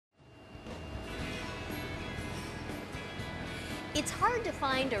It's hard to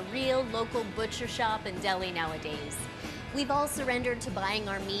find a real local butcher shop and deli nowadays. We've all surrendered to buying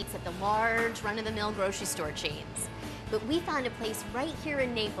our meats at the large, run-of-the-mill grocery store chains. But we found a place right here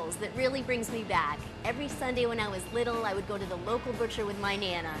in Naples that really brings me back. Every Sunday when I was little, I would go to the local butcher with my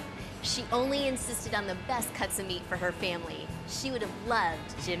Nana. She only insisted on the best cuts of meat for her family. She would have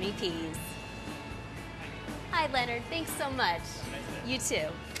loved Jimmy P's. Hi, Leonard. Thanks so much. You too.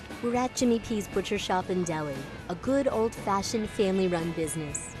 We're at Jimmy P's Butcher Shop and Deli, a good old-fashioned family-run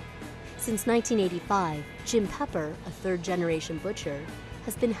business. Since 1985, Jim Pepper, a third-generation butcher,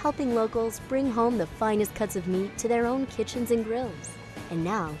 has been helping locals bring home the finest cuts of meat to their own kitchens and grills. And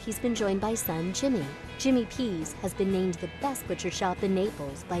now he's been joined by son Jimmy. Jimmy P's has been named the best butcher shop in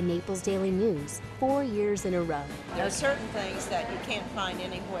Naples by Naples Daily News 4 years in a row. There are certain things that you can't find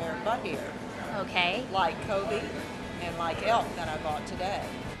anywhere but here. Okay. Like Kobe and like elk that I bought today.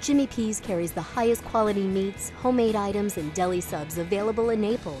 Jimmy P's carries the highest quality meats, homemade items, and deli subs available in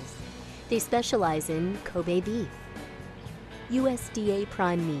Naples. They specialize in Kobe beef, USDA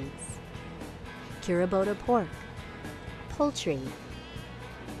prime meats, Kiribota pork, poultry,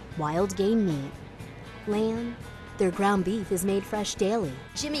 wild game meat, lamb. Their ground beef is made fresh daily.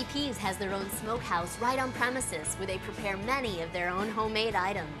 Jimmy P's has their own smokehouse right on premises where they prepare many of their own homemade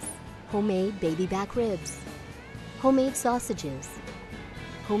items. Homemade baby back ribs, homemade sausages,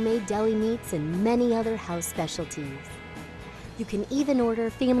 homemade deli meats, and many other house specialties. You can even order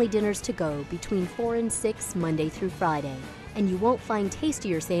family dinners to go between 4 and 6 Monday through Friday. And you won't find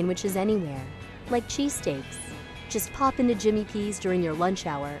tastier sandwiches anywhere, like cheesesteaks. Just pop into Jimmy P's during your lunch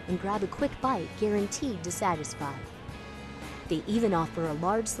hour and grab a quick bite guaranteed to satisfy. They even offer a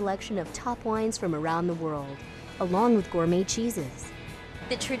large selection of top wines from around the world, along with gourmet cheeses.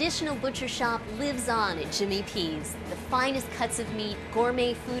 The traditional butcher shop lives on at Jimmy P's. The finest cuts of meat,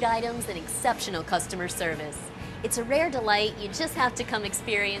 gourmet food items, and exceptional customer service. It's a rare delight you just have to come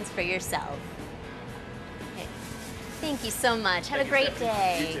experience for yourself. Okay. Thank you so much. Have a great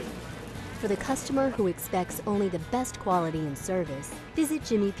day. You too. For the customer who expects only the best quality and service, visit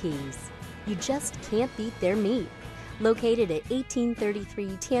Jimmy P's. You just can't beat their meat. Located at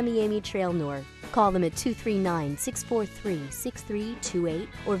 1833 Tamiami Trail North. Call them at 239-643-6328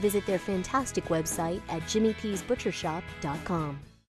 or visit their fantastic website at jimmypsbutchershop.com.